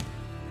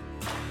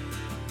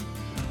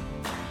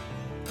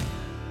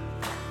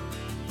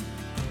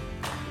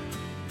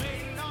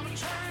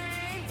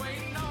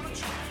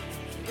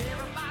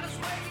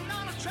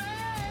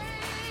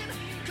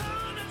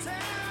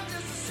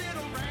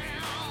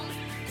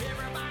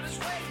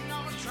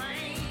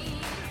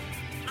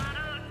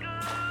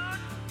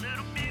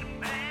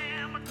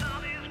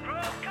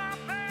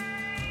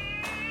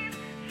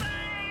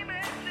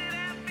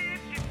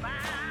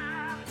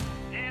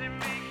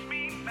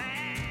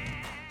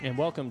And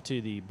welcome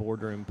to the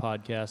Boardroom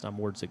podcast. I'm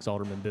Ward 6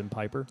 Alderman Ben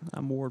Piper.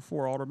 I'm Ward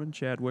 4 Alderman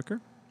Chad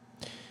Wicker.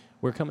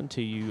 We're coming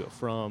to you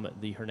from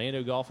the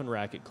Hernando Golf and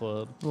Racket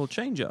Club. A little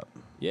change up.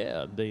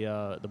 Yeah,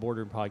 the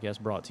Boardroom podcast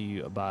brought to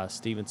you by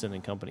Stevenson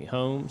and Company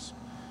Homes.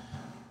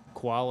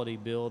 Quality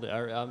build,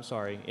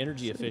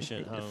 energy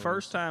efficient homes. The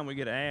first time we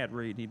get an ad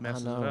read, he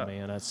messes I know, it up.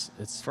 Man.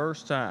 It's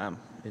first time.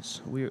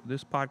 This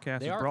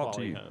podcast is brought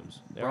to you.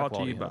 Homes. Brought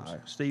to you by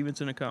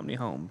Stevenson and Company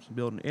Homes,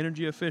 building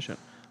energy efficient,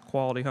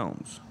 quality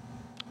homes.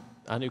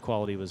 I knew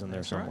quality was in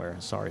there That's somewhere.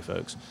 Right. Sorry,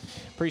 folks.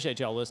 Appreciate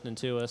y'all listening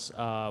to us.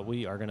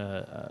 We are going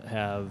to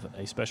have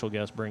a special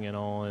guest bringing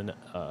on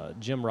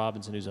Jim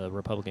Robinson, who's a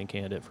Republican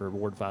candidate for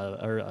Ward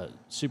 5 or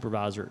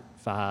Supervisor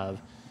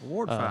 5.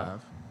 Ward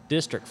 5.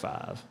 District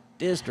 5.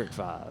 District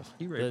 5.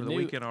 You ready for the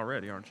weekend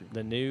already, aren't you?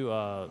 The new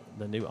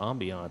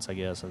ambiance, I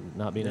guess, and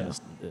not being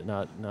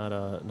not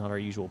our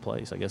usual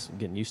place. I guess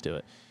getting used to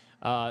it.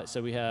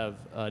 So we have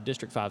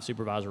District 5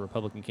 Supervisor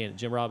Republican candidate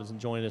Jim Robinson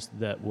joining us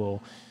that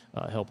will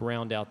help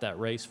round out that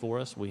race for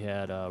us. We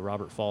had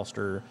Robert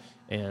Foster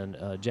and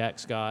Jack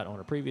Scott on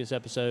a previous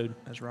episode.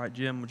 That's right.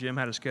 Jim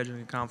had a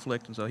scheduling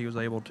conflict, and so he was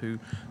able to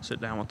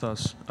sit down with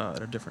us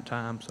at a different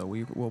time. So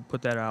we'll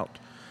put that out.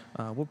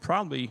 We'll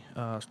probably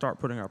start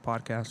putting our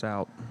podcast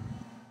out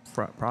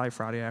probably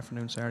Friday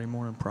afternoon, Saturday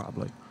morning,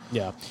 probably.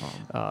 Yeah.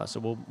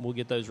 So we'll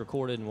get those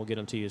recorded and we'll get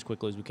them to you as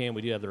quickly as we can.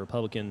 We do have the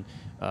Republican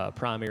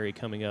primary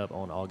coming up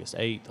on August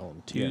 8th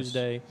on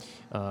Tuesday.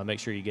 Yes. Make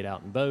sure you get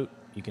out and vote.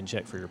 You can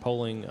check for your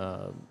polling.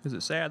 Is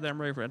it sad that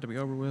I'm ready for that to be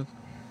over with?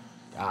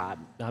 I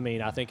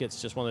mean, I think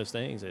it's just one of those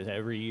things.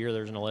 Every year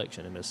there's an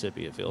election in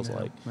Mississippi, it feels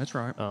like. That's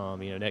right.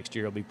 Next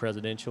year it'll be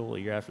presidential. A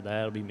year after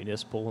that it'll be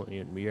municipal.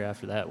 And a year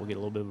after that we'll get a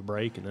little bit of a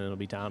break, and then it'll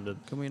be time to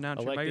Can we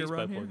announce your mayor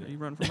run here? Are you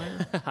running for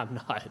mayor?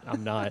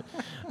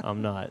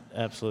 I'm not.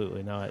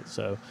 Absolutely not.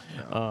 So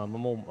I'm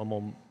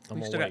gonna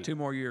we still got 2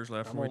 more years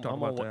left before we talk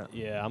about that.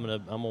 Yeah, I'm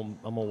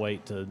gonna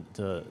wait to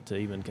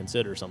even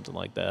consider something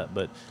like that.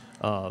 But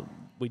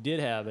we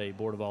did have a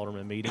Board of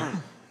Aldermen meeting.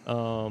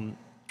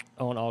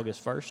 On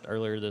August 1st,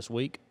 earlier this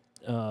week.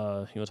 You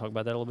want to talk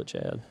about that a little bit,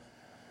 Chad?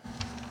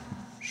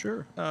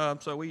 Sure.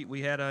 So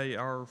we had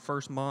our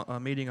first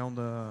meeting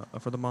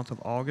for the month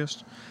of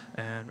August,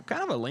 and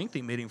kind of a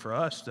lengthy meeting for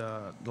us.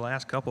 The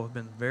last couple have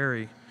been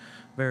very,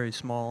 very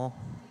small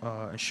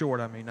and short.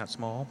 I mean, not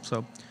small.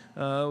 So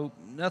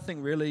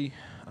nothing really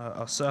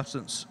of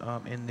substance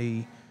in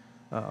the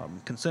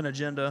consent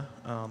agenda.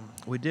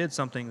 We did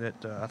something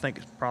that I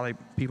think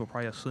people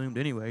probably assumed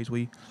anyways.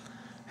 We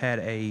had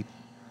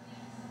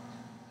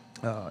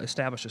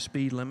established a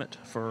speed limit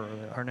for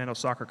the Hernando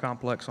Soccer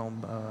Complex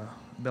on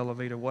Bella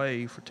Vita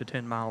Way to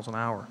 10 miles an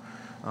hour.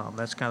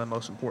 That's kind of the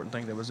most important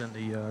thing that was in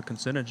the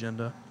consent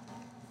agenda.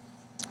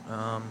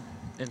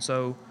 And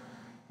so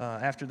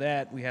after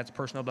that, we had some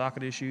personnel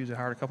docket issues. I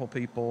hired a couple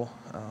people.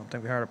 I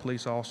think we hired a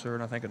police officer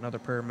and I think another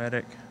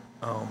paramedic.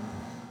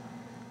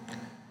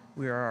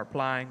 We are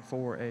applying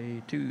for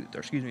a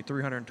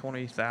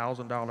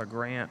 $320,000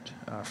 grant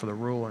for the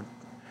Rural and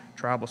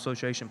Tribal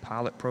Association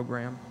pilot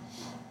program.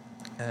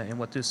 And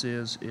what this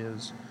is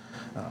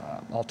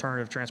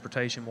alternative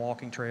transportation,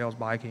 walking trails,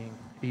 biking,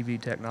 EV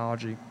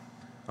technology.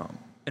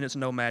 And it's a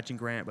no matching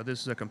grant, but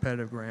this is a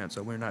competitive grant,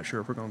 so we're not sure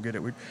if we're going to get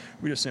it.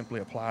 We just simply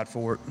applied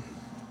for it.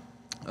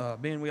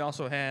 Ben, we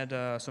also had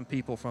some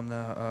people from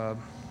the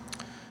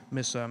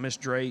Miss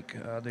Drake,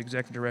 the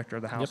executive director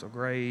of the House of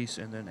Grace,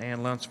 and then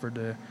Ann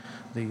Lunsford,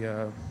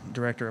 the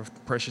director of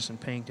Precious and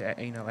Pink,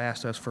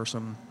 asked us for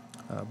some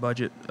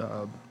budget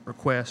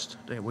request.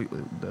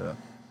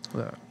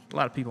 A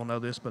lot of people know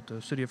this, but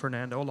the city of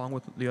Hernando, along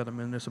with the other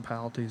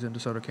municipalities in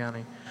Desoto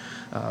County,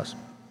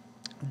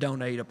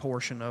 donate a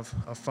portion of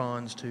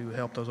funds to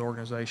help those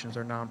organizations.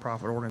 They're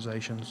nonprofit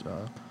organizations.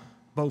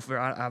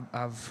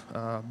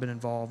 I've been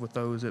involved with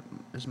those. It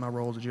is my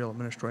role as a jail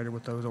administrator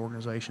with those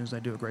organizations. They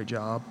do a great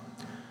job.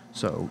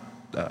 So,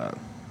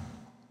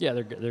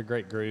 they're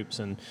great groups,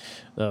 and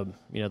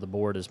the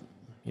board has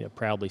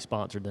proudly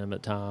sponsored them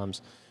at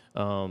times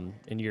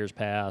in years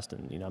past,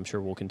 and I'm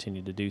sure we'll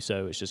continue to do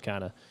so. It's just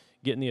kind of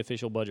getting the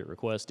official budget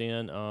request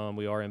in.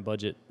 We are in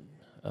budget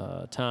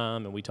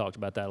time, and we talked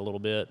about that a little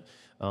bit.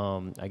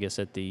 I guess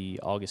at the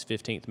August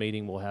 15th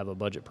meeting, we'll have a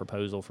budget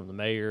proposal from the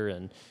mayor,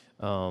 and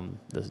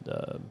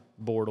the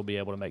board will be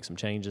able to make some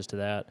changes to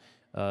that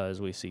as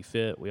we see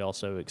fit. We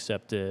also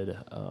accepted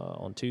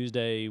on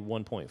Tuesday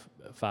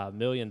 $1.5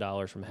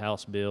 million from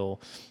House Bill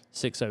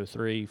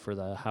 603 for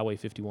the Highway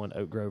 51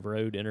 Oak Grove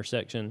Road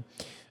intersection,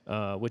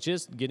 which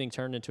is getting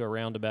turned into a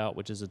roundabout,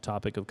 which is a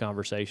topic of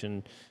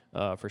conversation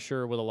for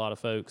sure with a lot of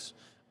folks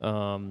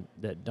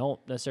that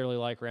don't necessarily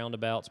like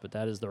roundabouts, but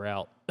that is the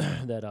route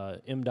that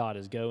MDOT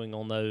is going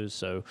on those.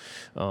 So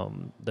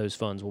those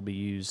funds will be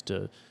used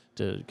to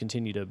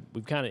continue to.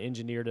 We've kind of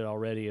engineered it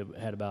already.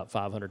 Had about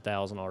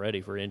 $500,000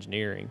 already for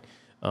engineering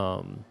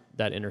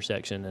that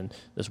intersection, and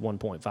this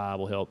 1.5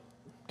 will help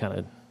kind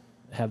of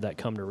have that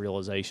come to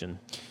realization.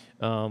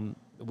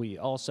 We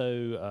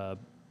also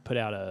put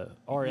out a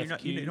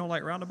RFQ. You don't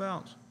like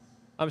roundabouts?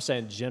 I'm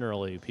saying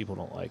generally people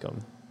don't like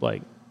them.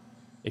 Like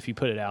if you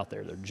put it out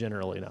there, they're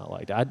generally not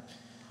liked. I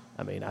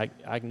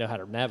know how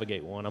to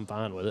navigate one. I'm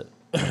fine with it.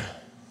 I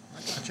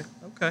got you.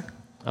 Okay.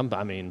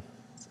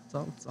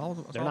 It's all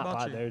They're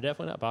about you. They're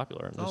definitely not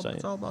popular. I'm just saying.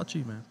 It's all about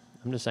you, man.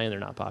 I'm just saying they're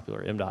not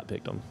popular. MDOT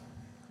picked them.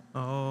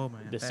 Oh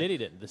man. The city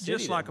didn't. The city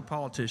just like didn't. a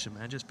politician,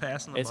 man. Just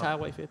passing the It's buck.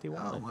 Highway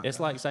 51. Oh, my It's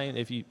God. like saying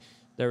if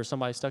there was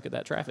somebody stuck at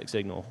that traffic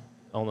signal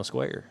on the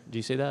square. Do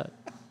you see that?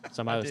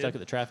 Somebody was stuck at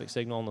the traffic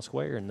signal on the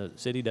square, and the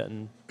city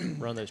doesn't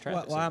run those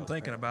traffic signals. While I'm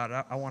thinking about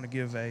it, I want to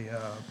give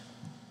a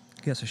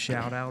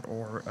shout out,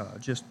 or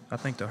I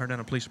think the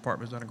Hernando Police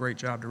Department has done a great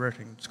job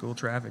directing school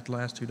traffic the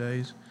last 2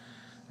 days.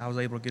 I was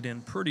able to get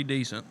in pretty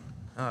decent.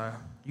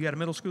 You got a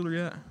middle schooler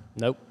yet?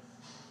 Nope.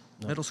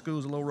 Middle school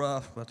is a little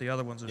rough, but the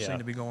other ones seem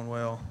to be going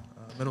well.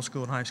 Middle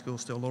school and high school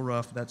is still a little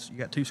rough. You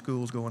got 2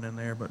 schools going in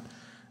there, but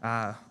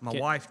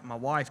my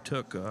wife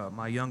took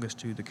my youngest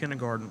to the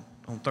kindergarten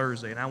on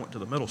Thursday, and I went to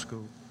the middle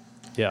school.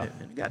 Yeah.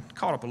 And got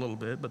caught up a little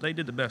bit, but they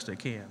did the best they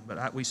can.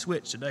 But we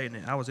switched today,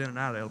 and I was in and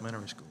out of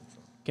elementary school. So.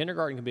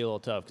 Kindergarten can be a little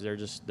tough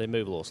because they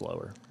move a little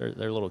slower.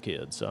 They're little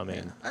kids, so I mean,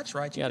 Yeah, that's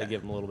right. You got to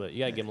give them a little bit. You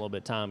got to give them a little bit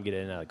of time to get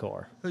in and out of the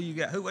car. Who you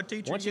got? What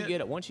teacher? Once you get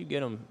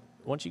them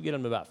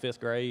to about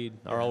 5th grade,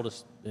 our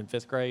oldest in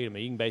 5th grade, I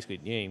mean, you can basically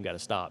you ain't even got to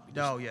stop. You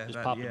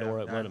just pop the door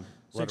up, let them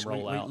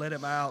roll out. We let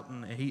him out,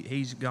 and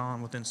he's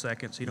gone within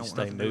seconds. He don't want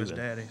nothing to do with his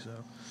daddy.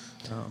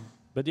 So.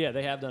 But yeah,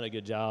 they have done a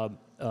good job,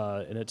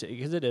 and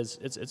because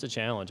it's a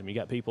challenge. I mean,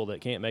 you got people that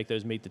can't make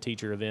those meet the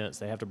teacher events.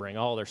 They have to bring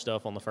all their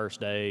stuff on the first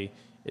day.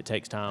 It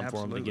takes time for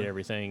them to get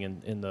everything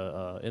in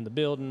the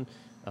building.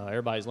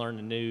 Everybody's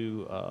learning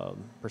new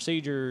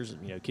procedures.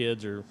 You know,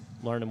 kids are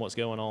learning what's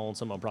going on.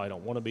 Some of them probably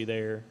don't want to be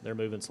there. They're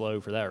moving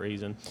slow for that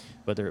reason,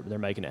 but they're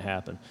making it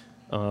happen.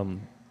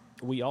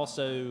 We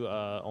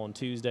also on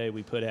Tuesday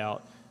we put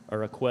out a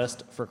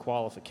request for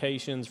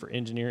qualifications for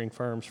engineering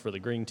firms for the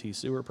Green Tea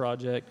Sewer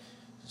project.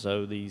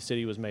 So the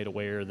city was made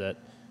aware that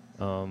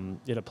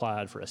it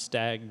applied for a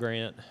STAG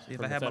grant.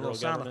 If I had my little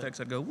sound effects,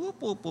 I'd go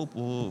whoop whoop whoop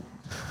whoop.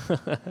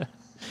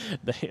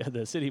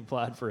 The city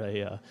applied for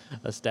a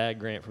STAG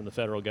grant from the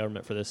federal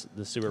government for the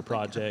sewer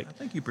project. I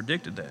think you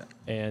predicted that.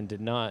 And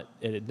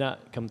it did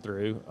not come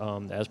through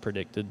as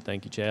predicted.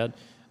 Thank you, Chad.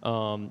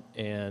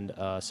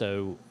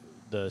 So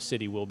the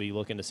city will be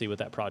looking to see what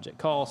that project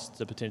costs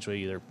to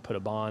potentially either put a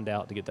bond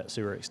out to get that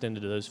sewer extended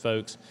to those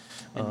folks.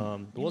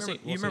 You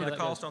remember the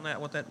cost on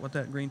that? What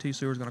that green tea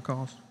sewer is going to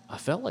cost? I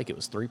felt like it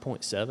was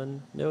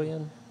 $3.7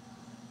 million.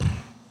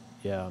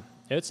 Yeah,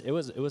 it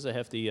was a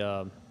hefty.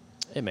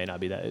 It may not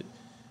be that.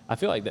 I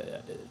feel like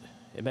that.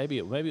 Maybe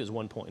it was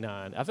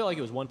 1.9. I feel like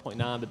it was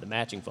 1.9, but the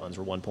matching funds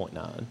were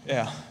 1.9.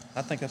 Yeah,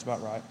 I think that's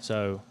about right.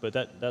 So, but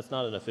that's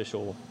not an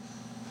official.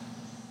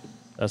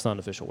 That's not an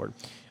official word.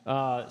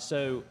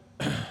 So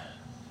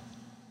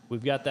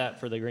we've got that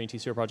for the Green Tea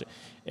Sewer project.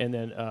 And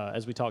then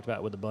as we talked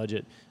about with the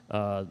budget,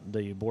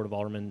 the Board of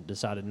Aldermen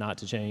decided not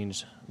to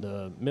change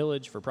the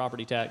millage for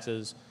property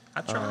taxes.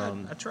 I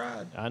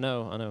tried. I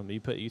know.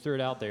 You threw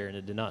it out there, and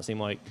it did not seem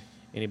like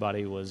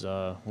anybody was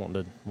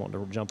wanting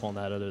to jump on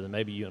that other than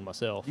maybe you and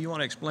myself. Do you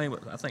want to explain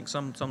what I think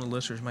some of the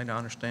listeners may not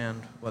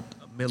understand what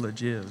a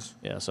millage is?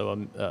 Yeah, so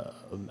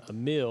a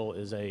mill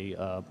is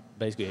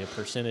basically a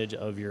percentage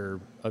of your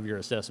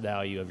assessed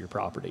value of your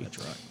property. That's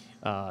right.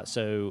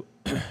 So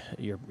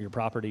your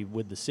property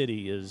with the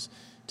city is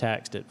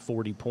taxed at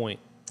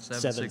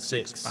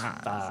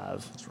 40.765.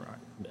 That's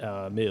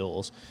right.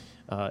 Mills.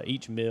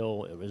 Each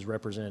mill is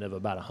representative of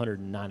about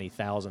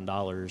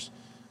 $190,000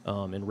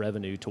 in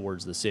revenue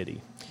towards the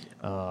city.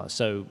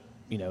 So,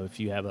 if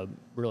you have a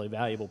really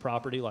valuable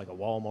property like a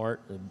Walmart,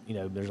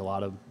 there's a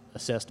lot of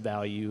assessed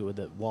value with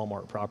the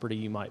Walmart property.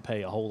 You might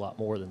pay a whole lot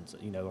more than,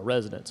 a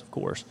residence, of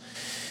course.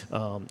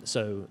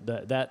 So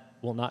that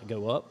will not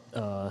go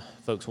up.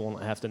 Folks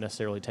won't have to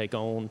necessarily take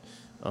on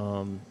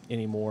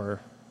any more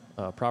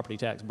property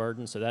tax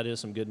burden. So that is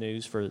some good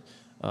news for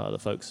the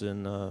folks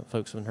in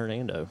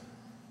Hernando.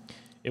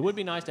 It would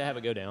be nice to have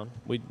it go down.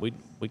 We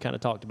kind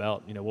of talked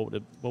about what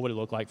would it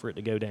look like for it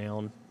to go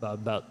down by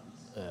about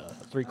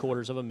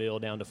 3/4 of a mil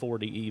down to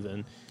 40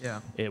 even.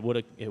 Yeah. It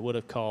would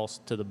have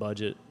cost to the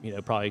budget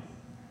probably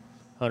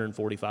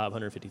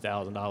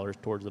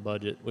 $145,000-$150,000 towards the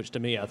budget, which to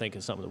me I think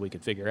is something that we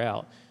could figure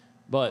out.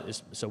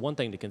 But so one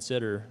thing to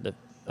consider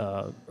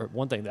or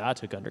one thing that I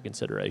took under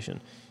consideration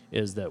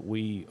is that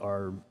we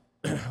are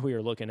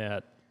looking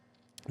at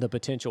the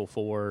potential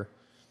for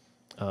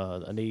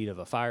a need of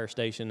a fire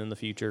station in the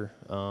future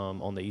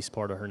on the east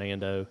part of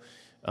Hernando,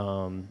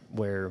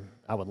 where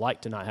I would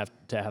like to not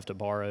have to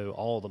borrow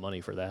all the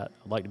money for that.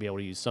 I'd like to be able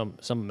to use some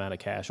amount of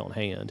cash on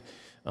hand.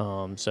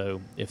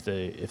 So if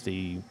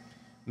the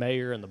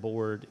mayor and the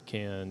board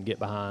can get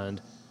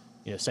behind,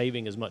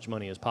 saving as much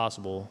money as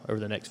possible over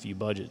the next few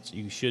budgets,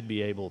 you should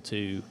be able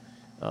to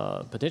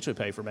potentially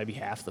pay for maybe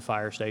half the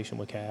fire station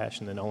with cash,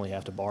 and then only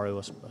have to borrow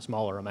a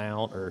smaller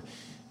amount, or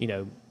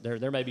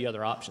there may be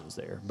other options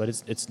there. But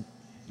it's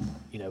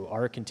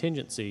our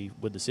contingency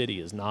with the city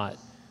is not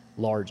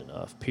large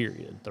enough,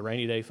 period. The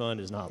rainy day fund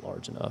is not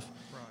large enough.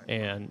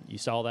 Right. And you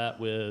saw that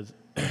with,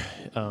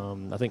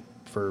 I think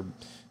for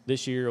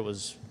this year it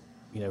was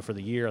for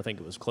the year, I think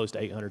it was close to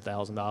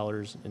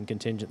 $800,000 in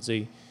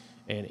contingency,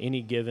 and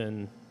any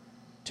given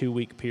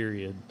 2-week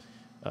period,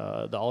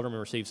 the alderman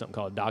receives something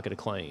called a docket of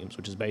claims,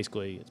 which is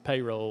basically it's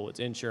payroll, it's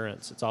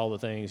insurance, it's all the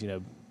things,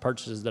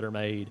 purchases that are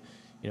made,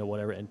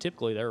 whatever, and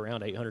typically they're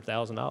around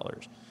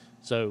 $800,000.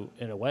 So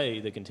in a way,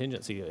 the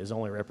contingency is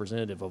only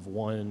representative of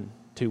 1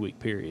 2-week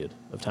period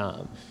of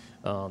time.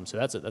 So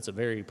that's a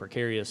very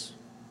precarious,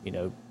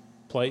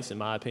 place, in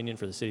my opinion,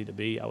 for the city to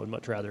be. I would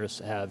much rather us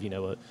have,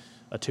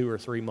 a 2 or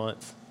 3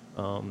 month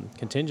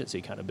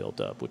contingency kind of built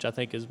up, which I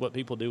think is what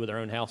people do with their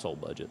own household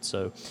budgets.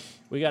 So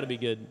we got to be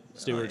good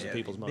stewards of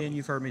people's money. Ben,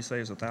 you've heard me say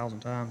this 1,000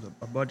 times.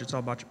 A budget's all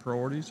about your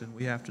priorities, and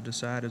we have to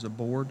decide as a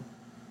board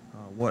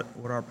what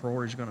our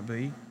priorities are going to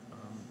be.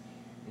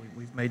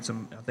 We've made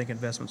some, I think,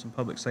 investments in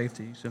public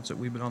safety since that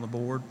we've been on the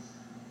board.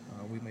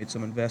 We've made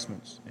some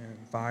investments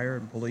in fire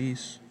and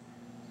police.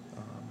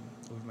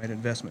 We've made an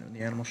investment in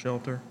the animal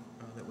shelter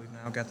that we've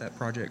now got that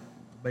project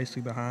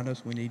basically behind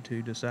us. We need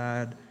to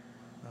decide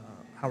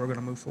how we're going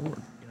to move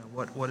forward.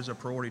 What is a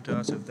priority to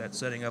us, if that's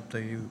setting up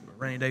the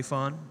rainy day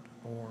fund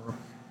or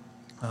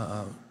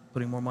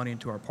putting more money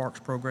into our parks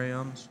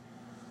programs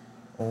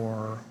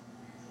or,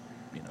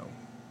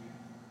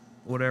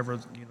 whatever,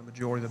 the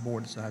majority of the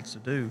board decides to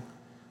do.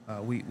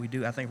 I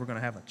think we're going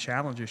to have a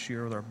challenge this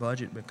year with our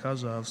budget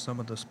because of some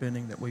of the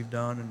spending that we've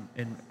done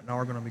and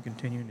are going to be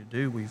continuing to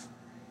do. We've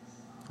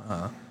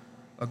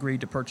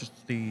agreed to purchase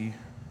the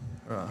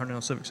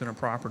Hernando Civic Center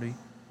property.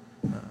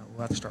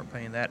 We'll have to start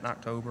paying that in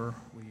October.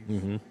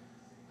 I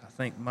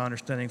think my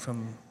understanding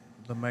from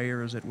the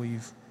mayor is that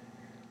we've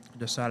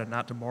decided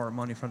not to borrow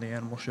money from the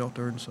animal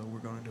shelter, and so we're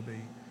going to be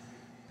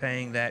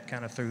paying that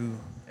kind of through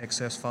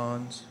excess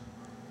funds.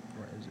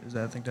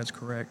 I think that's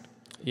correct.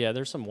 Yeah,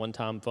 there's some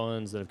one-time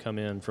funds that have come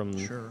in from.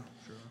 Sure.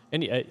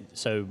 And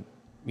so,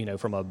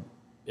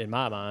 in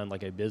my mind,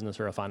 like a business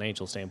or a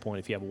financial standpoint,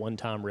 if you have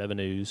one-time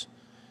revenues,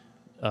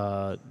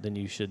 then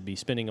you should be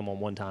spending them on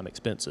one-time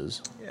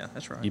expenses. Yeah,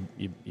 that's right.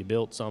 You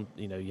built some,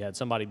 you had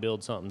somebody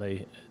build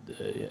something.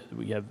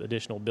 We have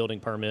additional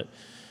building permit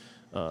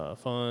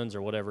funds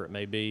or whatever it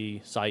may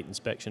be, site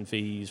inspection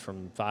fees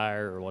from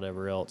fire or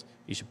whatever else.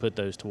 You should put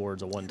those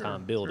towards a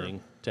one-time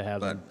building to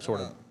have them sort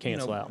of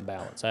cancel out and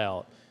balance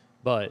out.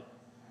 But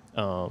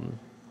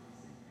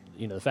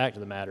the fact of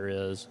the matter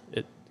is,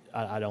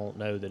 I don't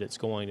know that it's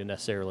going to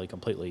necessarily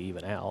completely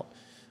even out.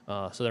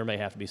 So there may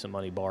have to be some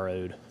money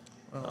borrowed.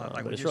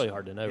 But it's really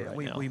hard to know right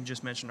now. We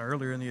just mentioned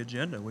earlier in the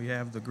agenda, we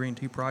have the green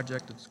tea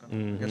project that's going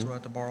to, I guess we'll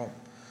have to borrow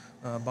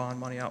bond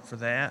money out for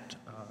that.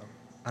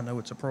 I know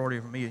it's a priority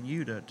for me and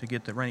you to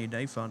get the rainy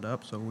day fund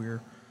up so we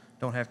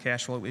don't have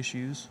cash flow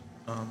issues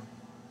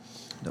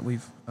that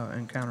we've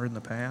encountered in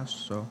the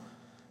past. So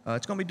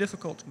it's going to be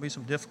difficult. It's going to be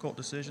some difficult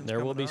decisions.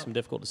 There will be some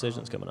difficult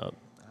decisions coming up.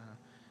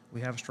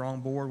 We have a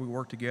strong board. We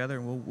work together,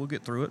 and we'll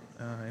get through it,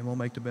 and we'll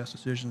make the best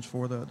decisions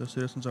for the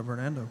citizens of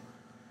Hernando.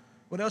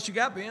 What else you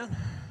got, Ben?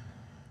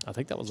 I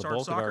think that was the Start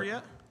bulk of soccer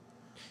yet?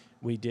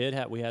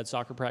 We had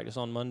soccer practice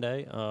on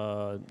Monday.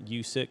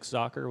 U6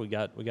 soccer. We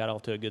got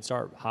off to a good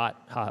start.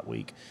 Hot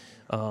week.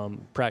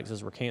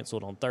 Practices were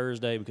canceled on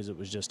Thursday because it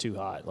was just too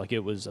hot. They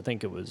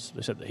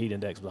said the heat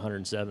index was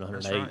 107,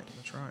 108.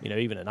 That's right.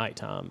 Even at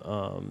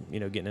nighttime.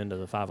 Getting into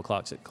the 5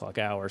 o'clock, 6 o'clock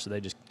hour. So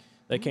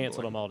they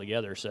canceled them all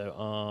together.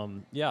 So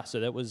so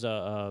that was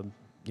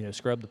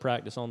scrub the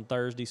practice on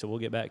Thursday. So we'll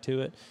get back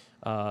to it.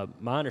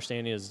 My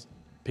understanding is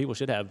people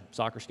should have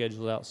soccer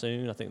schedules out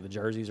soon. I think the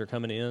jerseys are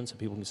coming in, so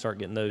people can start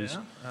getting those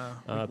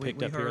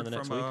picked up here in the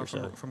next week or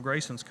so. From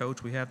Grayson's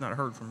coach, we have not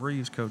heard from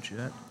Reeves' coach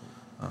yet,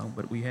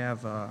 but we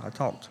have.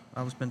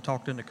 I've been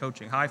talked into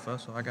coaching Haifa,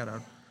 so I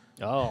gotta.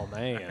 Oh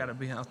man! I gotta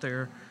be out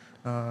there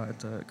at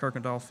the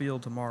Kirkendall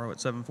Field tomorrow at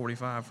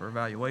 7:45 for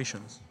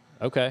evaluations.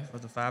 Okay. For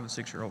the 5 and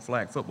 6-year-old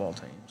flag football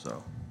team.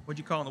 So, what'd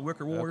you call them, the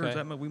Wicker Warriors?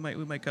 Okay.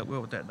 We may cut well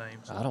with that name.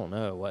 So. I don't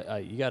know.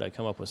 You got to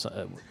come up with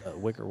a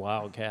Wicker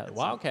Wildcat.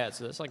 Wildcats.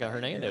 That's like a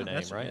Hernando name,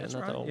 right? That's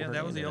right. The old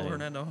that was the old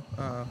Hernando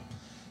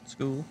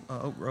school,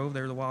 Oak Grove.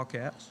 They're the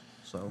Wildcats.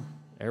 So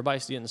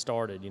everybody's getting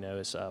started.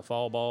 It's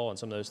fall ball and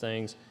some of those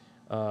things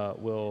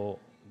will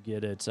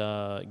get it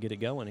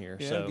going here.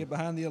 Yeah, so get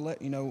behind the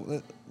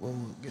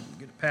we'll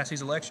get past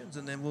these elections,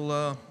 and then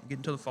we'll get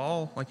into the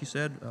fall, like you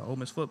said. Ole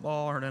Miss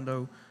football,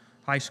 Hernando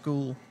High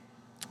School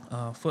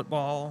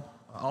football.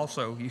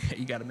 Also,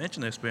 you got to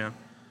mention this, Ben.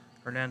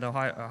 Hernando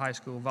High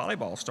School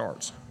volleyball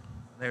starts.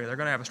 They're going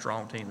to have a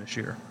strong team this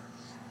year.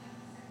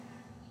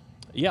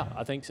 Yeah,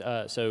 I think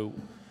so.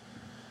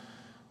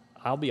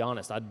 I'll be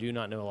honest, I do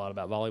not know a lot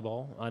about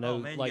volleyball. I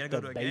know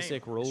the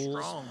basic rules.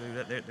 It's strong,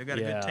 dude. They got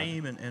a good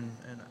team, and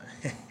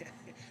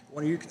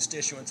one of your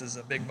constituents is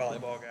a big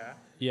volleyball guy.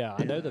 Yeah,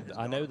 I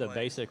know the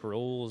basic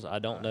rules. I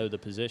don't know the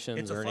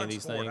positions or any of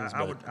these things.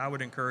 I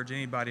would encourage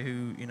anybody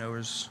who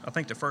is. I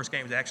think the first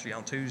game is actually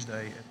on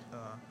Tuesday.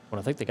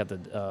 I think they got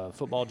the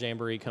football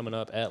jamboree coming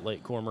up at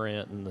Lake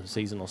Cormorant, and the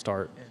season will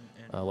start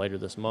later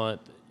this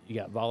month. You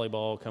got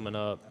volleyball coming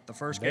up. The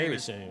first very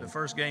soon. The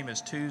first game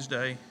is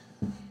Tuesday.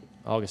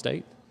 August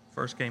 8th?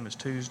 First game is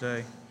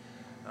Tuesday.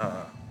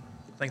 I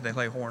think they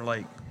play Horn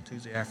Lake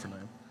Tuesday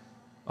afternoon.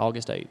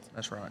 August 8th.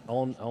 That's right.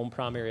 On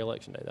primary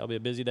election day. That'll be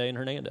a busy day in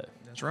Hernando.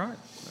 That's right.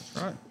 That's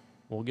right.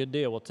 Well, good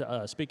deal.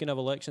 Well, speaking of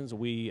elections,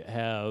 we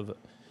have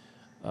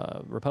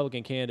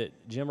Republican candidate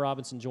Jim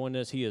Robinson joined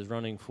us. He is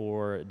running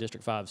for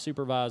District 5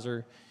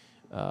 Supervisor,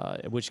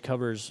 which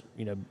covers,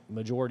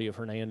 majority of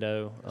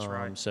Hernando. That's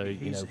right. So,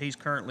 he's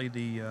currently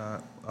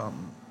the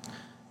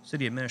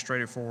city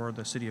administrator for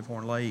the city of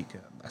Horn Lake.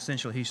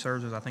 Essentially, he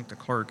serves as, I think, the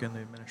clerk and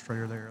the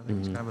administrator there. I think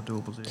it's kind of a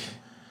dual position.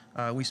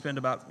 I spend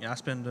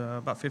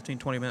about 15,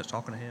 20 minutes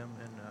talking to him,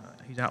 and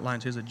he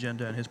outlines his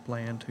agenda and his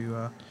plan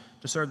to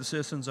serve the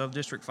citizens of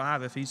District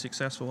 5 if he's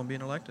successful in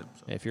being elected.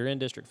 So. If you're in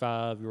District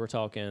 5, you were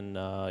talking,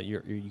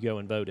 you go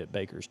and vote at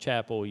Baker's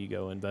Chapel, you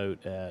go and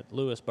vote at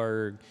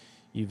Lewisburg,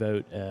 you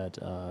vote at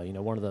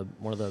one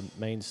of the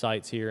main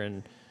sites here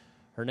in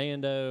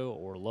Hernando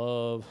or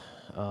Love,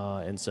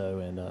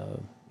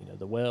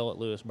 the Well at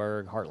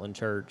Lewisburg, Heartland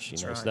Church.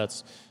 That's right.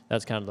 So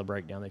that's kind of the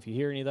breakdown. If you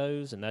hear any of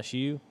those, and that's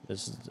you,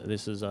 this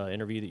is an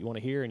interview that you want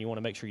to hear, and you want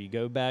to make sure you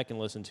go back and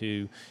listen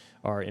to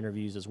our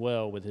interviews as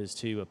well with his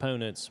two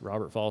opponents,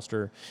 Robert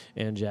Foster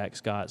and Jack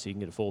Scott, so you can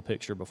get a full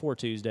picture before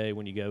Tuesday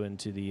when you go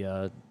into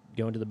the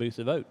booth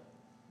to vote.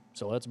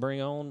 So let's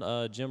bring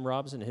on Jim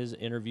Robinson, his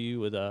interview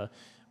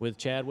with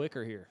Chad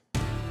Wicker here.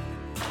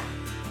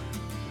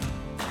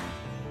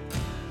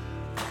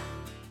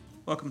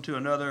 Welcome to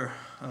another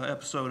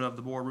episode of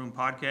the Boardroom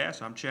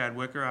podcast. I'm Chad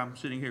Wicker. I'm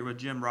sitting here with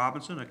Jim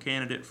Robinson, a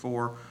candidate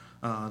for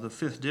the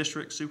 5th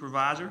District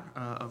Supervisor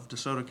of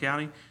Desoto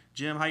County.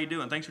 Jim, how you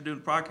doing? Thanks for doing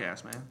the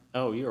podcast, man.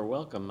 Oh, you're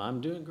welcome. I'm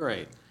doing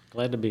great.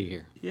 Glad to be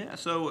here. Yeah.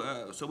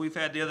 So we've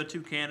had the other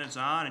two candidates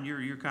on, and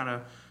you're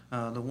kind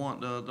of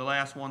the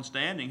last one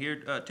standing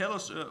here. Tell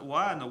us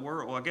why in the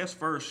world. Well, I guess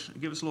first,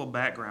 give us a little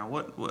background.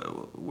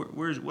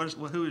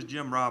 Who is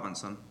Jim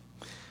Robinson?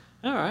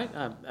 All right.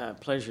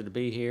 Pleasure to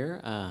be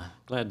here.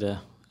 Glad to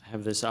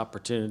have this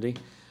opportunity.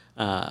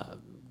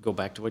 Go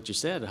back to what you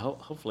said.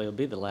 Hopefully, it'll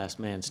be the last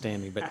man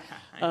standing. But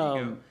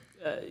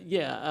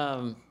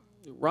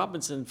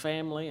Robinson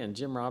family and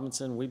Jim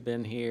Robinson, we've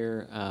been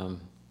here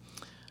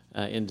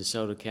in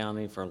DeSoto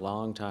County for a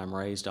long time.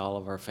 Raised all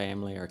of our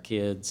family, our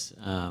kids.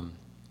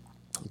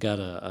 Got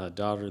a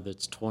daughter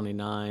that's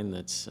 29.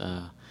 That's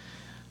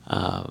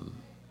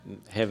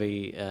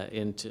heavy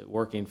into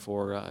working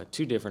for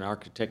two different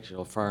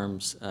architectural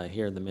firms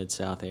here in the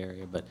Mid-South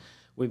area. But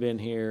we've been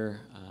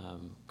here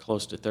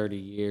close to 30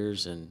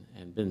 years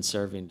and been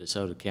serving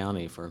DeSoto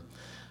County for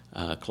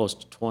close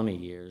to 20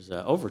 years,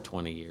 over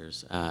 20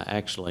 years,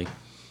 actually,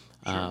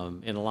 sure.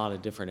 In a lot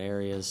of different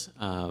areas.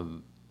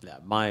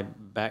 My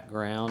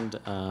background,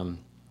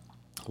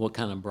 what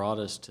kind of brought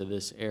us to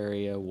this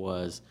area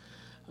was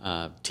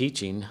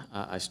teaching.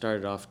 I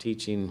started off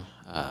teaching,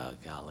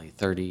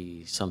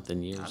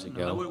 30-something years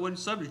ago. What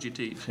subject you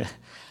teach?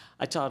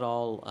 I taught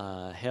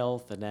all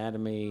health,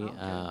 anatomy,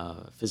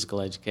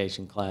 physical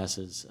education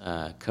classes,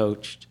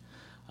 coached,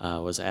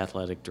 was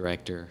athletic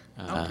director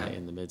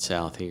in the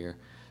Mid-South here.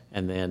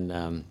 And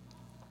then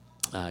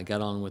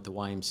got on with the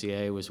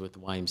YMCA, was with the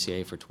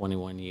YMCA for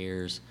 21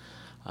 years.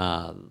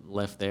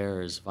 Left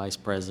there as vice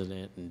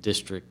president and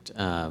district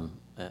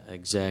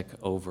exec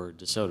over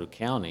DeSoto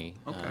County,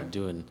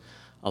 doing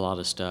a lot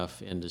of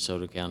stuff in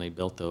DeSoto County,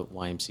 built the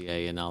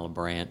YMCA in Olive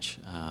Branch,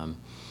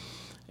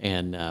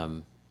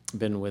 and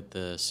been with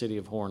the city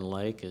of Horn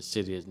Lake as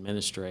city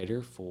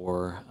administrator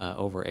for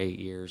over 8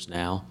 years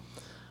now.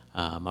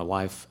 My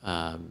wife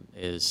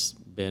has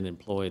been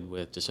employed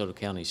with DeSoto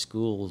County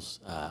Schools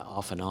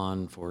off and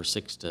on for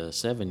 6 to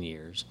 7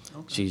 years.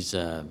 Okay. She's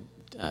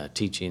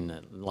teaching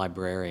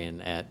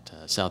librarian at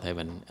South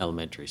Haven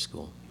Elementary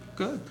School.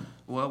 Good.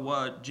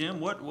 Well, Jim,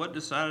 what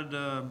decided?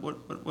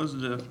 What was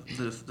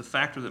the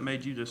factor that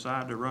made you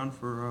decide to run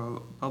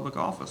for public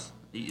office?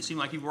 You seem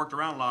like you've worked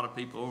around a lot of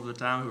people over the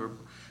time who are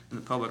in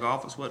the public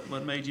office.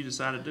 What made you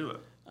decide to do it?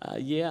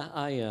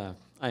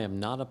 I am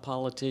not a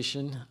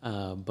politician,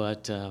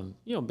 but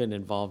been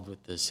involved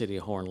with the city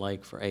of Horn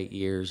Lake for 8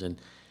 years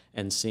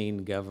and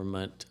seen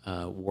government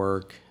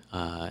work,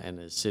 and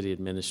as city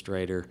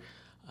administrator.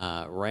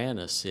 Ran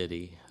a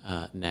city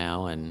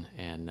now,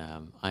 and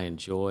I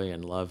enjoy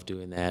and love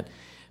doing that.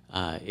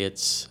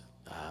 It's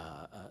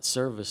a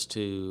service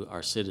to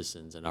our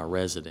citizens and our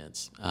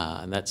residents,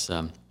 and that's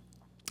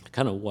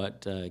kind of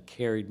what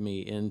carried me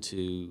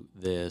into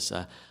this.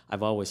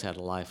 I've always had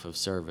a life of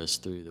service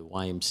through the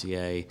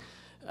YMCA,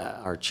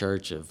 our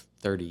church of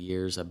 30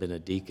 years. I've been a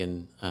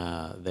deacon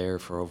there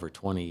for over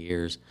 20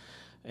 years.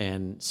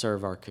 And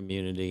serve our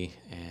community,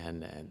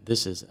 and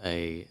this is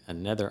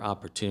another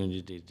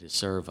opportunity to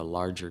serve a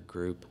larger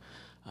group.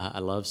 I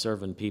love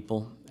serving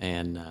people,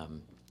 and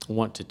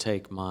want to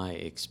take my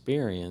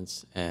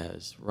experience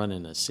as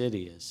running a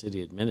city, as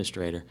city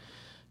administrator,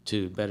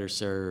 to better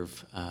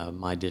serve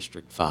my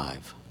District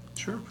 5.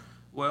 Sure.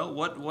 Well,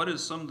 what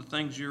is some of the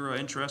things you're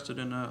interested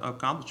in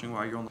accomplishing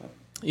while you're on the?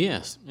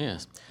 Yes.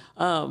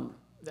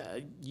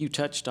 You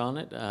touched on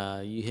it.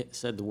 You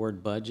said the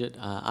word budget.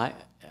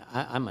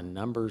 I'm a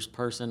numbers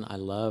person. I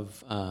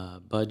love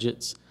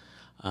budgets.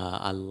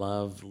 I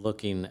love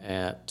looking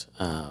at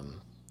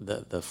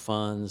the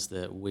funds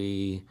that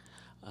we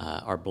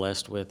are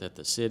blessed with at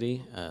the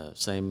city,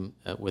 same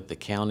with the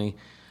county.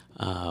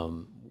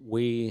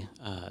 We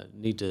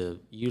need to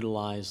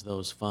utilize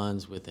those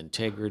funds with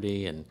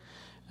integrity and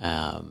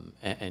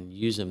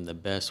use them the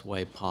best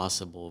way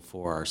possible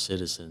for our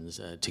citizens,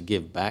 to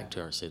give back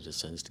to our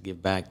citizens, to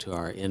give back to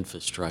our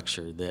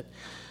infrastructure that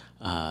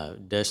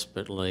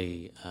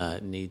desperately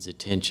needs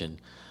attention.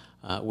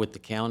 With the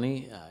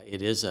county,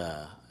 it is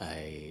a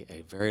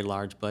very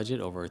large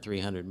budget, over a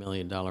 $300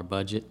 million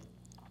budget,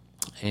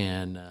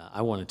 and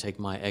I want to take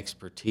my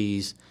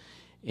expertise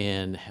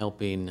in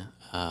helping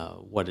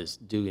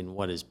doing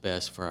what is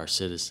best for our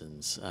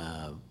citizens,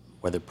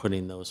 whether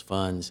putting those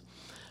funds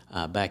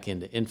back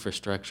into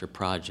infrastructure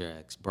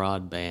projects,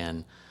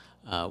 broadband,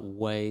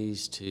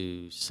 ways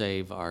to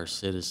save our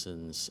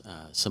citizens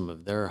some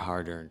of their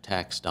hard-earned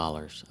tax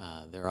dollars.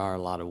 There are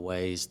a lot of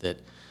ways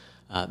that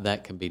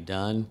that can be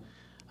done.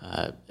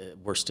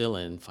 We're still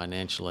in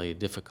financially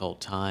difficult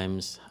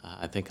times.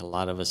 I think a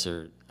lot of us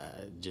are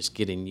just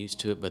getting used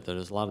to it, but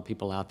there's a lot of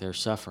people out there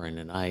suffering,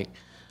 and I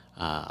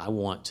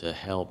want to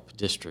help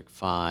District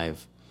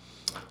 5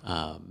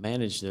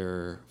 manage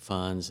their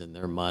funds and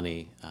their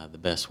money the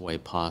best way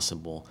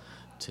possible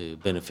to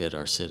benefit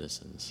our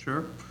citizens.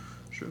 Sure.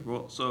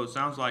 Well, so it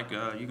sounds like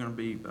you're going to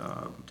be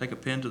take a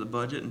pen to the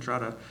budget and try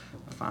to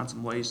find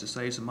some ways to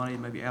save some money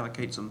and maybe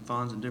allocate some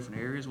funds in different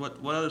areas.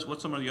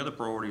 What's some of the other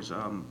priorities?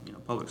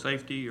 Public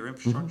safety or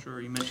infrastructure?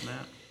 You mentioned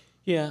that.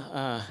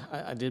 Yeah,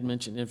 I did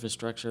mention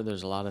infrastructure.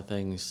 There's a lot of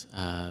things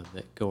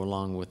that go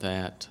along with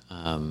that.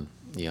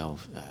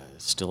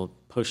 Still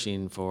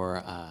pushing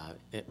for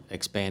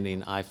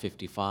expanding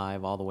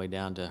I-55 all the way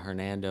down to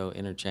Hernando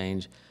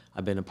interchange.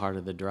 I've been a part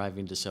of the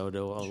Driving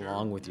Desoto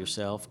along with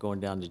yourself,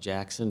 going down to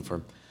Jackson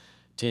for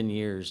 10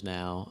 years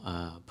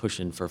now,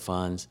 pushing for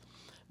funds.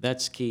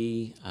 That's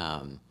key.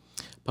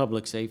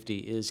 Public safety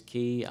is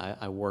key.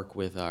 I work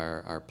with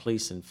our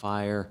police and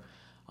fire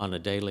on a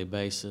daily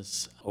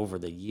basis. Over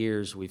the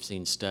years, we've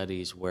seen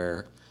studies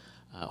where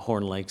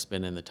Horn Lake's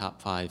been in the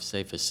top 5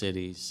 safest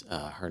cities.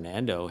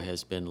 Hernando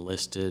has been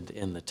listed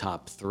in the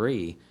top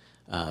 3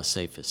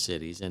 safest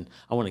cities, and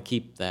I want to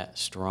keep that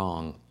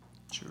strong.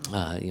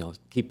 Sure.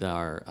 Keep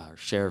our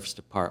sheriff's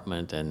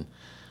department and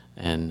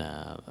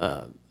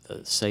the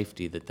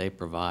safety that they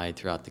provide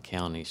throughout the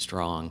county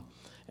strong.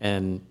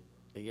 And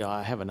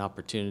I have an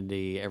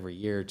opportunity every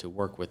year to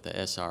work with the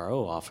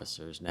SRO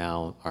officers.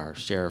 Now our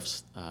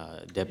sheriff's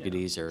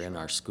deputies are in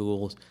our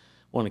schools.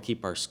 Want to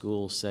keep our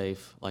schools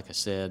safe. Like I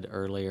said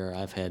earlier,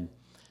 I've had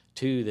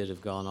 2 that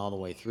have gone all the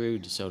way through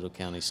DeSoto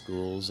County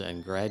schools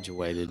and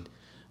graduated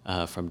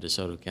from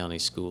DeSoto County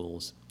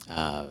schools.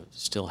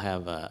 Still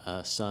have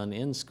a son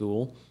in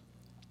school,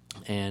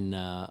 and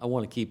I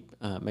want to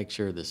make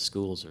sure the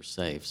schools are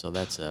safe. So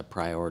that's a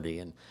priority,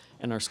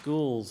 and our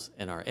schools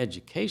and our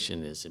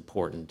education is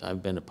important.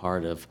 I've been a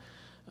part of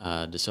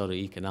DeSoto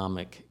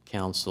Economic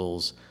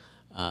Council's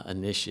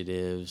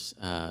initiatives,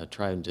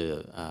 trying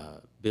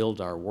to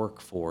build our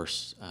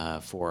workforce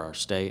for our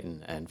state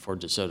and for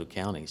DeSoto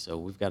County. So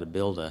we've got to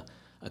build a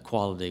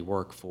quality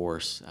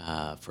workforce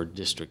for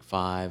District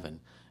 5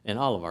 and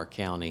all of our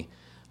county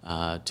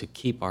to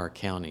keep our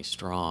county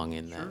strong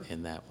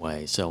in that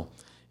way. So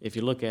if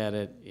you look at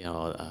it,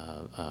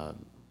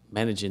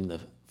 managing the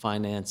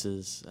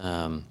finances,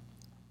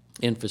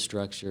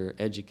 infrastructure,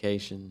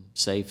 education,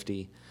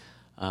 safety,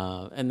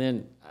 and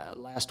then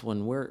last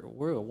one, we're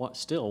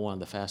still one of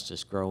the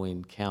fastest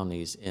growing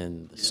counties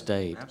in the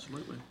state.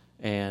 Absolutely.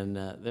 And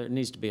there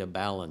needs to be a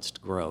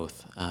balanced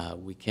growth.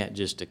 We can't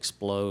just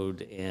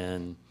explode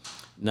in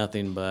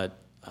nothing but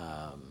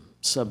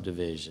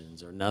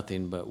subdivisions or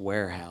nothing but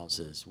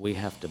warehouses. We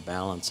have to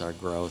balance our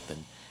growth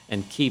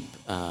and keep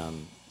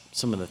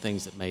some of the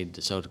things that made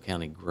DeSoto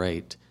County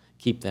great,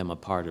 keep them a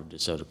part of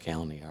DeSoto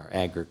County, our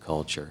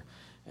agriculture,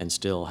 and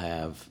still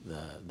have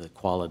the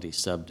quality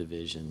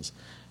subdivisions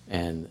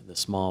and the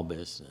small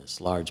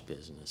business, large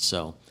business.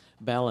 So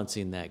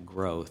balancing that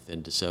growth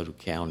in DeSoto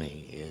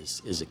County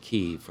is a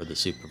key for the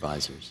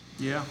supervisors.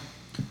 Yeah.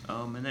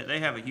 And they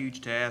have a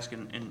huge task,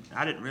 and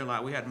I didn't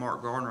realize we had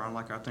Mark Gardner on,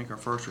 like I think our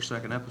first or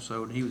second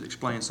episode, and he was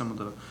explaining some of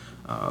the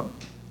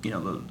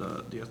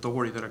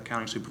authority that a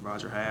county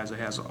supervisor has. It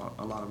has a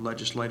lot of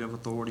legislative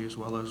authority as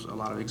well as a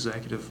lot of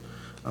executive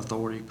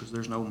authority, because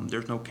there's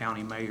no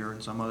county mayor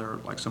and some other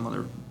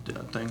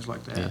things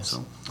like that. Yes.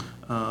 So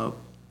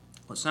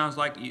it sounds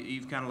like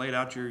you've kind of laid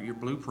out your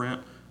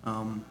blueprint.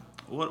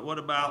 What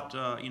about,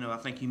 I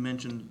think you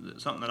mentioned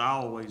something that I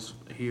always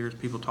hear is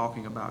people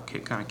talking about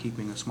kind of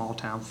keeping a small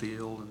town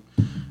feel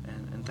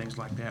and things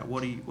like that.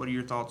 What are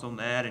your thoughts on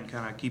that and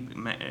kind of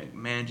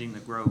managing the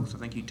growth? I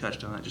think you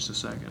touched on that just a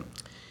second.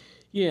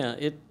 Yeah,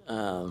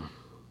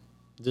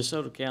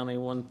 DeSoto County,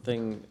 one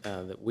thing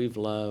that we've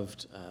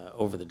loved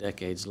over the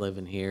decades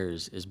living here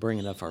is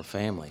bringing up our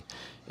family.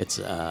 It's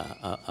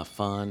a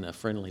fun, a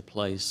friendly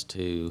place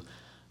to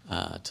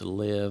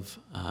live.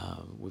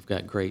 We've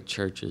got great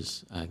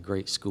churches,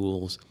 great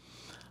schools,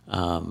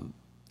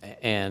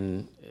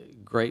 and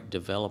great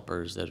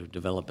developers that are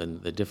developing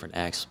the different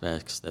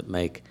aspects that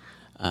make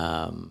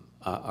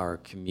our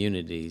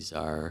communities,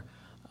 our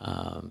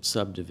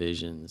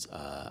subdivisions,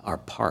 our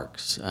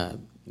parks.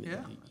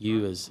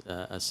 You as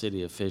a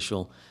city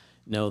official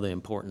know the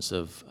importance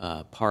of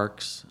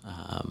parks,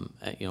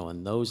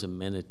 and those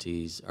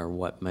amenities are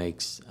what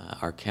makes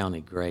our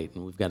county great,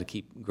 and we've got to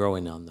keep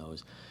growing on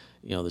those.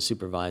 The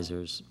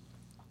supervisors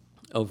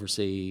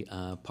oversee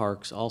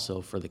parks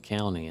also for the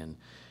county,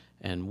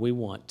 and we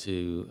want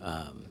to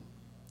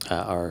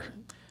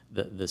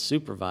the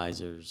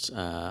supervisors.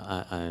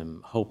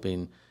 I'm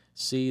hoping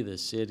see the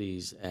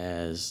cities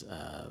as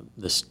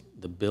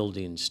the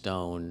building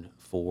stone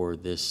for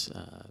this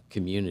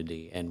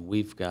community, and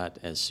we've got,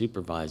 as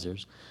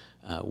supervisors,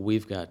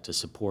 we've got to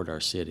support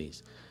our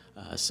cities,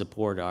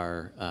 support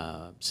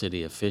our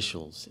city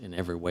officials in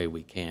every way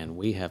we can.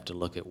 We have to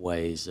look at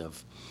ways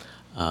of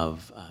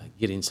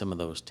getting some of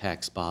those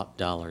tax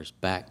dollars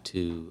back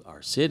to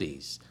our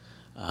cities,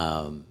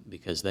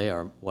 because they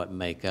are what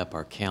make up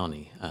our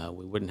county.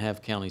 We wouldn't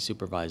have county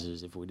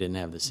supervisors if we didn't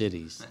have the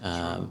cities.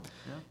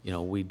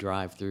 We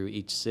drive through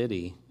each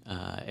city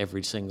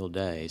every single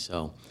day.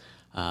 So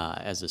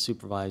as a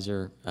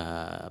supervisor,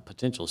 a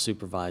potential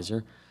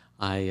supervisor,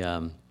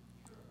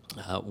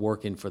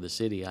 working for the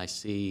city, I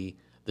see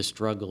the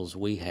struggles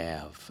we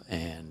have,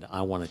 and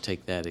I want to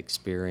take that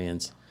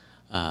experience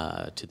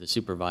to the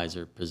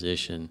supervisor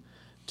position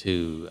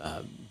to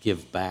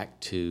give back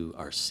to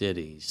our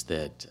cities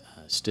that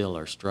still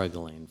are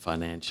struggling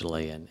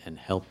financially, and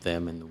help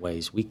them in the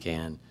ways we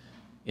can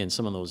in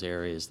some of those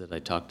areas that I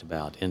talked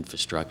about,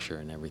 infrastructure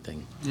and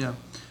everything. Yeah.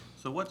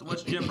 So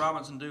what's Jim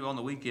Robinson do on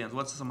the weekends?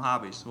 What's some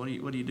hobbies? What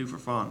do you do for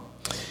fun?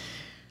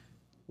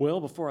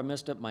 Well, before I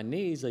messed up my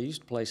knees, I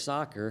used to play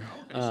soccer.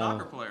 Okay,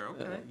 soccer player.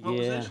 Okay. What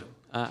position?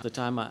 At the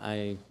time,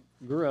 I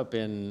grew up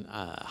in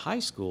high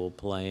school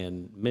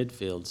playing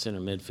center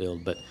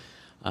midfield, but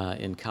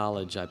in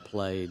college I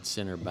played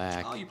center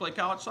back. Oh, you play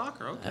college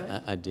soccer?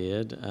 Okay. I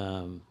did.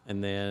 And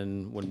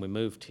then when we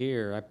moved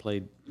here, I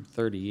played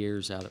 30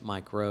 years out at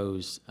Mike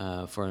Rose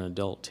for an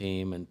adult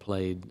team, and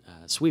played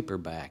sweeper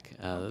back,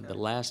 the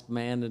last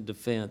man in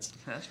defense.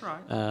 That's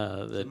right.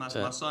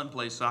 My son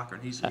plays soccer,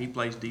 and he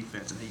plays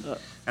defense, and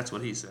that's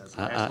what he says.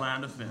 Last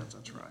line defense.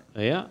 That's right.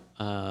 Yeah.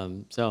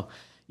 So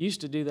used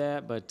to do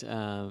that, but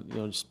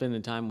just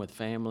spending time with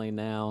family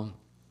now,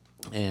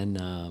 and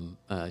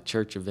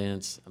church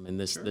events. I mean,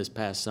 this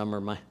past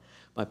summer, my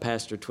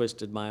pastor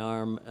twisted my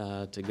arm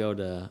to go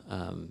to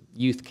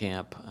youth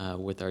camp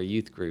with our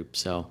youth group.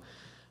 So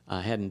I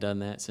hadn't done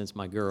that since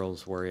my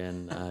girls were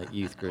in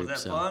youth group.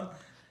 Was that fun?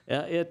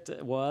 Yeah,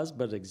 it was,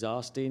 but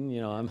exhausting.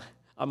 I'm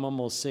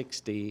almost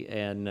 60,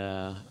 and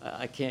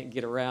I can't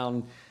get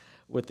around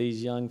with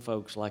these young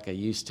folks like I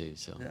used to.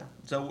 So yeah.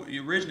 So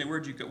you originally,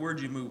 where'd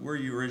you move? Where are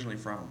you originally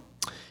from?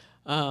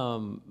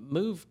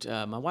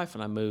 My wife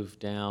and I moved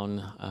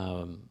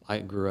down. I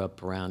grew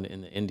up around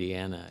in the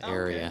Indiana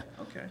area,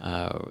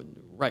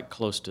 right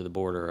close to the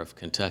border of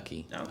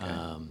Kentucky. Okay.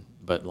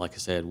 But like I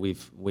said, we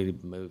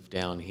moved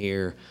down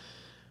here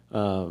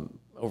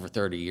over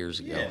 30 years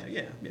ago.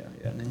 Yeah.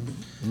 And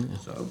then,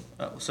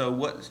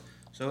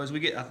 So as we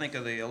get, I think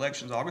of the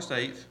elections, August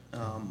 8th.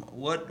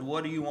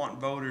 What do you want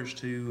voters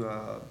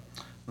to?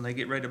 When they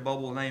get ready to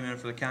bubble a name in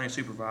for the county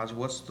supervisor,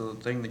 what's the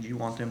thing that you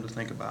want them to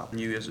think about,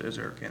 you as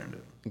their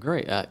candidate?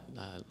 Great. I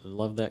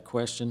love that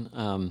question.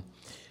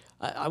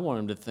 I want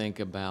them to think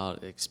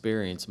about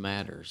experience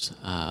matters.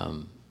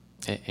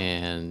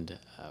 And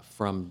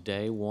from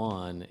day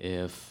one,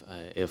 if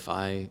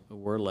I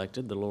were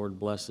elected, the Lord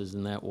blesses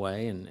in that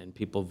way, and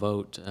people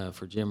vote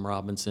for Jim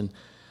Robinson,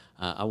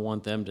 I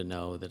want them to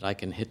know that I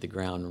can hit the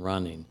ground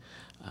running.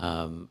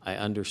 I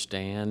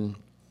understand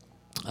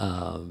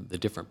the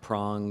different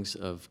prongs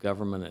of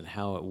government and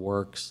how it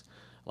works.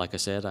 Like I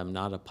said, I'm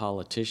not a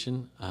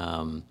politician,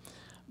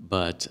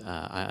 but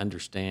I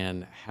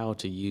understand how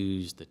to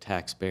use the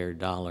taxpayer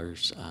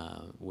dollars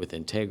with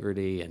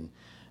integrity and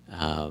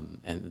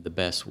the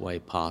best way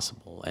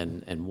possible,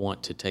 and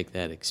want to take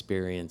that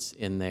experience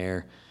in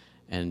there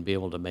and be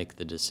able to make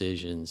the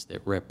decisions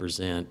that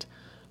represent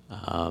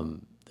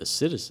the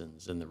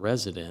citizens and the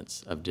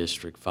residents of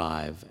District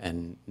 5,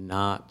 and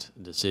not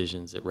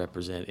decisions that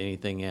represent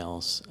anything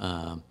else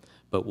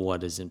but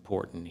what is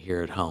important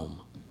here at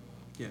home.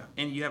 Yeah.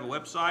 And you have a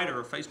website or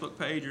a Facebook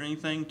page or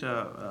anything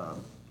to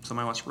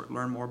somebody wants to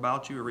learn more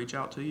about you or reach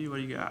out to you? What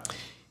do you got?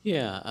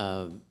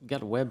 Yeah,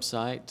 got a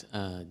website,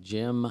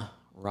 Jim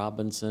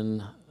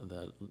Robinson,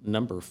 the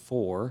number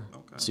 4,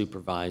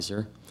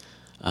 supervisor.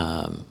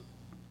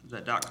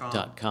 Is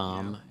that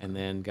 .com, yeah. And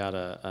then got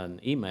an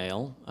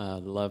email.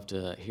 Love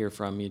to hear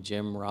from you,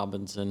 Jim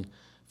Robinson,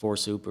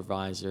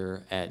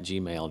 4supervisor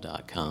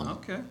 @gmail.com.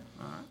 Okay, all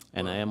right.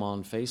 And I am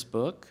on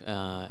Facebook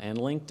and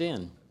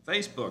LinkedIn.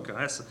 Facebook,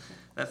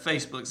 that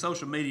Facebook,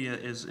 social media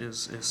is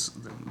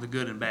the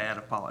good and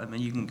bad. I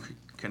mean, you can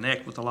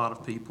connect with a lot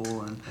of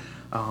people and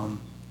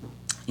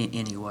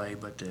anyway,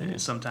 but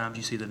sometimes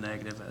you see the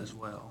negative as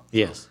well.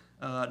 Yes.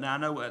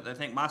 Now I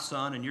think my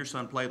son and your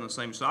son played on the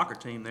same soccer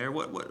team there.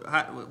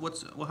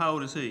 How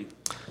old is he?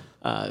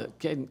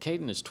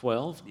 Caden is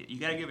 12. You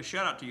got to give a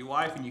shout out to your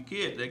wife and your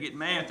kids. They get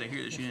mad if they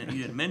hear that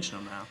you didn't mention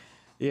them now.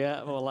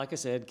 Yeah, well, like I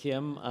said,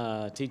 Kim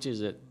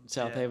teaches at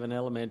South Haven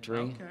Elementary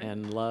Okay.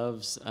 and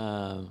loves.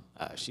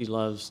 She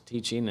loves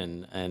teaching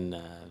and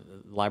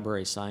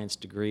library science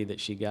degree that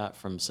she got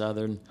from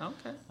Southern.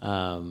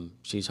 Okay.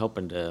 She's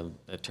hoping to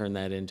turn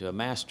that into a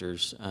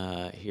master's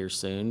here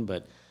soon.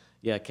 But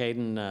yeah,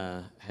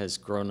 Caden has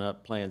grown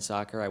up playing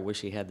soccer. I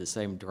wish he had the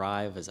same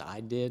drive as I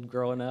did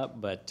growing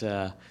up, but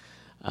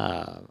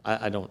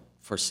I don't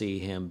foresee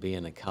him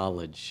being a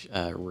college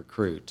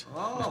recruit.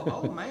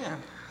 Oh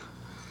man.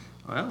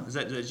 Well, is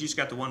you just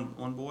got the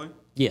one boy?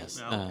 Yes,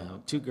 No, okay.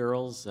 2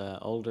 girls,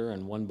 older,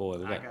 and 1 boy.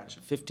 We I got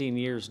gotcha. 15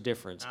 years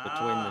difference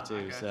between the I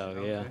two. gotcha. So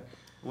Okay. yeah,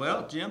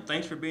 Well, Jim,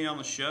 thanks for being on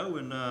the show,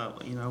 and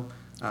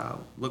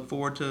look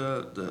forward to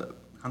the.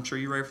 I'm sure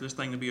you're ready for this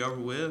thing to be over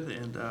with,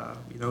 and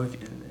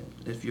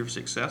if you're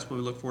successful,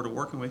 we look forward to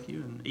working with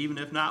you, and even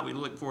if not, we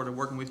look forward to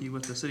working with you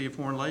with the city of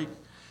Horn Lake.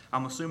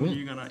 I'm assuming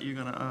you're gonna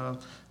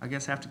I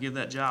guess have to give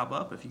that job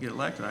up if you get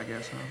elected. I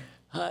guess.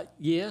 Huh?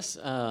 yes.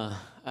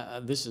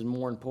 This is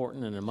more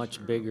important and a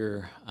much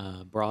bigger,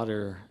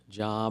 broader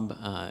job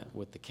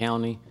with the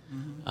county.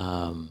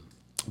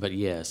 But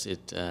yes,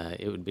 it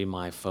would be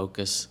my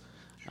focus.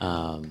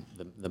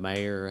 The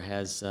mayor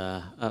has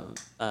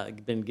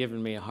been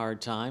giving me a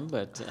hard time,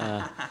 but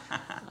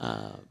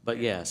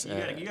yes.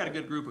 You got a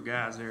good group of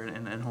guys there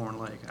in Horn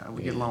Lake.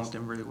 We get along with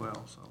them really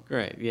well. So.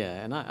 Great,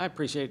 yeah, and I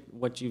appreciate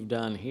what you've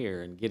done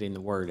here and getting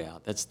the word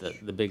out. That's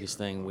the biggest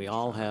thing. We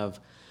all have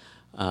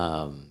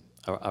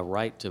a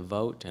right to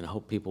vote, and I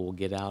hope people will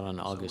get out on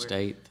August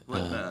 8th.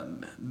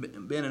 Ben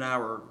and I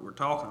were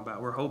talking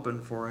about. We're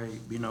hoping for a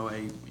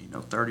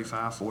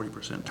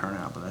 35-40%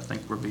 turnout, but I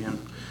think we're being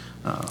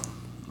a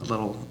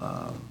little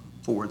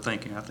forward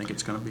thinking. I think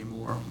it's going to be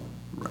more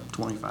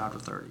 25 to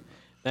 30.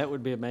 That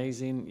would be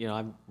amazing. You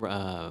know,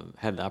 I've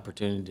had the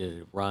opportunity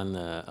to run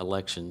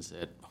elections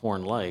at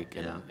Horn Lake,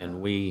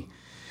 and we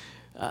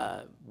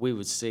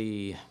would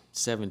see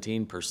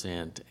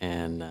 17%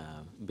 and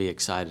be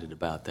excited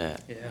about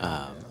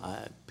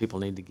that. People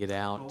need to get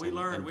out. Well, we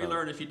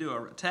learned if you do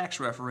a tax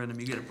referendum,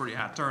 you get a pretty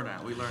high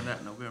turnout. We learned that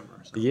in November.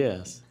 So.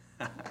 Yes.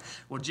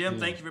 Well, Jim,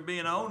 thank you for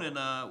being on, and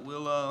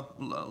we'll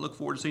look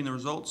forward to seeing the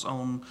results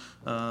on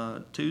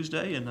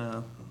Tuesday.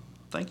 And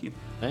thank you.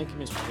 Thank you,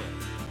 Mr. Chair.